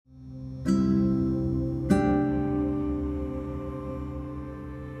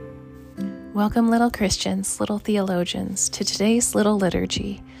Welcome, little Christians, little theologians, to today's little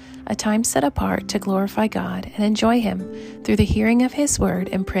liturgy, a time set apart to glorify God and enjoy Him through the hearing of His word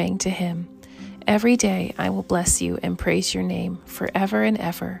and praying to Him. Every day I will bless you and praise your name forever and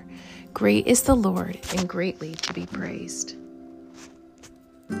ever. Great is the Lord and greatly to be praised.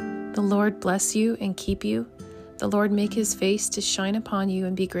 The Lord bless you and keep you. The Lord make His face to shine upon you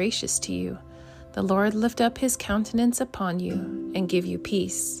and be gracious to you. The Lord lift up His countenance upon you and give you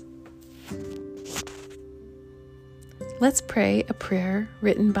peace. Let's pray a prayer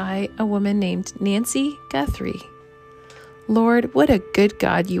written by a woman named Nancy Guthrie. Lord, what a good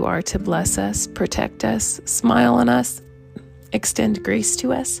God you are to bless us, protect us, smile on us, extend grace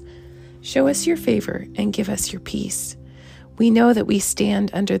to us, show us your favor, and give us your peace. We know that we stand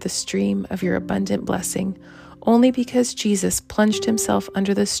under the stream of your abundant blessing only because Jesus plunged himself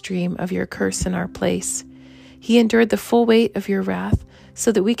under the stream of your curse in our place. He endured the full weight of your wrath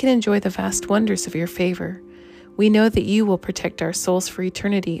so that we can enjoy the vast wonders of your favor. We know that you will protect our souls for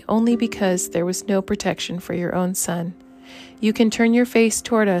eternity only because there was no protection for your own Son. You can turn your face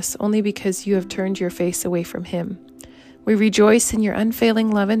toward us only because you have turned your face away from him. We rejoice in your unfailing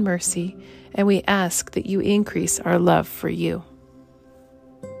love and mercy, and we ask that you increase our love for you.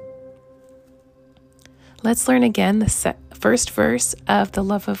 Let's learn again the first verse of the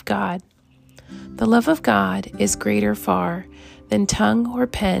love of God. The love of God is greater far than tongue or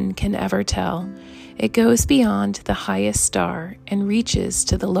pen can ever tell. It goes beyond the highest star and reaches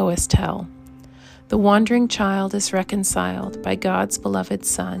to the lowest hell. The wandering child is reconciled by God's beloved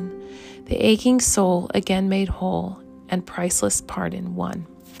Son, the aching soul again made whole, and priceless pardon won.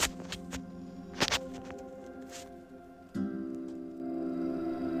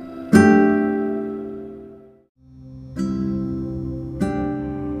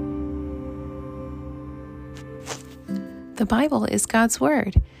 The Bible is God's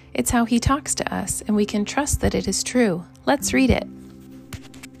Word. It's how He talks to us, and we can trust that it is true. Let's read it.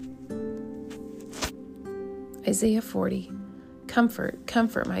 Isaiah 40. Comfort,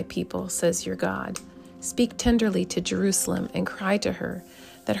 comfort my people, says your God. Speak tenderly to Jerusalem and cry to her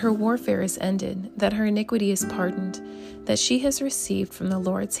that her warfare is ended, that her iniquity is pardoned, that she has received from the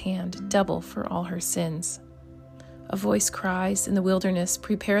Lord's hand double for all her sins. A voice cries in the wilderness,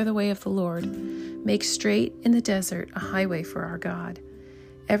 prepare the way of the Lord. Make straight in the desert a highway for our God.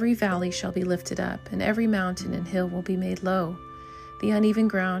 Every valley shall be lifted up, and every mountain and hill will be made low. The uneven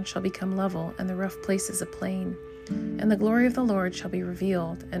ground shall become level, and the rough places a plain. And the glory of the Lord shall be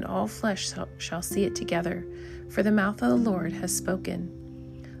revealed, and all flesh shall see it together, for the mouth of the Lord has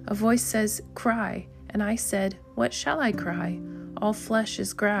spoken. A voice says, cry, and I said, what shall I cry? All flesh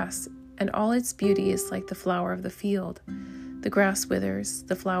is grass, and all its beauty is like the flower of the field. The grass withers,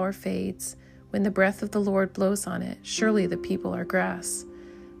 the flower fades. When the breath of the Lord blows on it, surely the people are grass.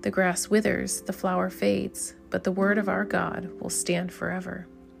 The grass withers, the flower fades, but the word of our God will stand forever.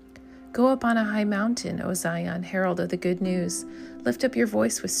 Go up on a high mountain, O Zion, herald of the good news. Lift up your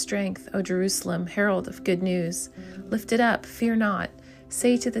voice with strength, O Jerusalem, herald of good news. Lift it up, fear not.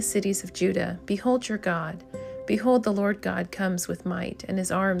 Say to the cities of Judah, behold your God. Behold, the Lord God comes with might, and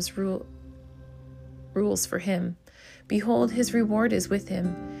his arms rules for him. Behold, his reward is with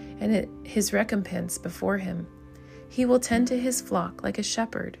him, and his recompense before him. He will tend to his flock like a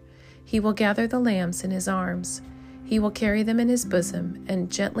shepherd. He will gather the lambs in his arms. He will carry them in his bosom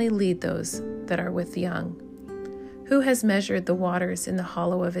and gently lead those that are with young. Who has measured the waters in the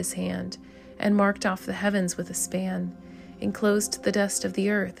hollow of his hand, and marked off the heavens with a span, enclosed the dust of the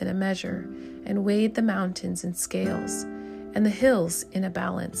earth in a measure, and weighed the mountains in scales, and the hills in a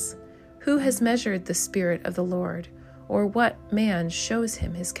balance? Who has measured the Spirit of the Lord, or what man shows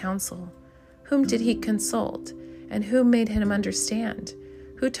him his counsel? Whom did he consult, and who made him understand?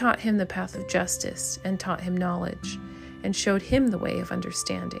 Who taught him the path of justice, and taught him knowledge, and showed him the way of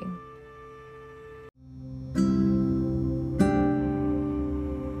understanding?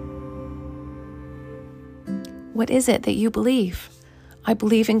 What is it that you believe? I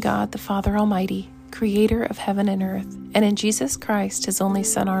believe in God the Father Almighty, creator of heaven and earth, and in Jesus Christ, his only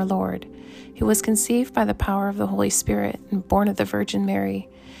Son, our Lord. He was conceived by the power of the Holy Spirit and born of the Virgin Mary.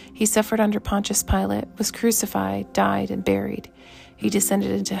 He suffered under Pontius Pilate, was crucified, died, and buried. He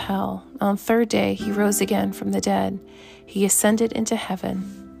descended into hell. On the third day, he rose again from the dead. He ascended into heaven.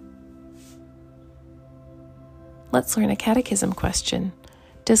 Let's learn a catechism question.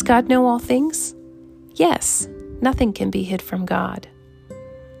 Does God know all things? Yes, nothing can be hid from God.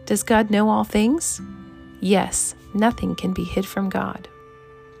 Does God know all things? Yes, nothing can be hid from God.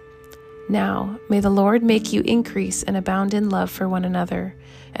 Now, may the Lord make you increase and abound in love for one another,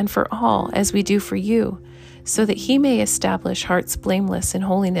 and for all, as we do for you, so that he may establish hearts blameless in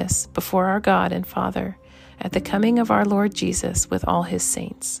holiness before our God and Father, at the coming of our Lord Jesus with all his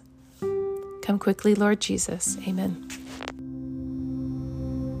saints. Come quickly, Lord Jesus. Amen.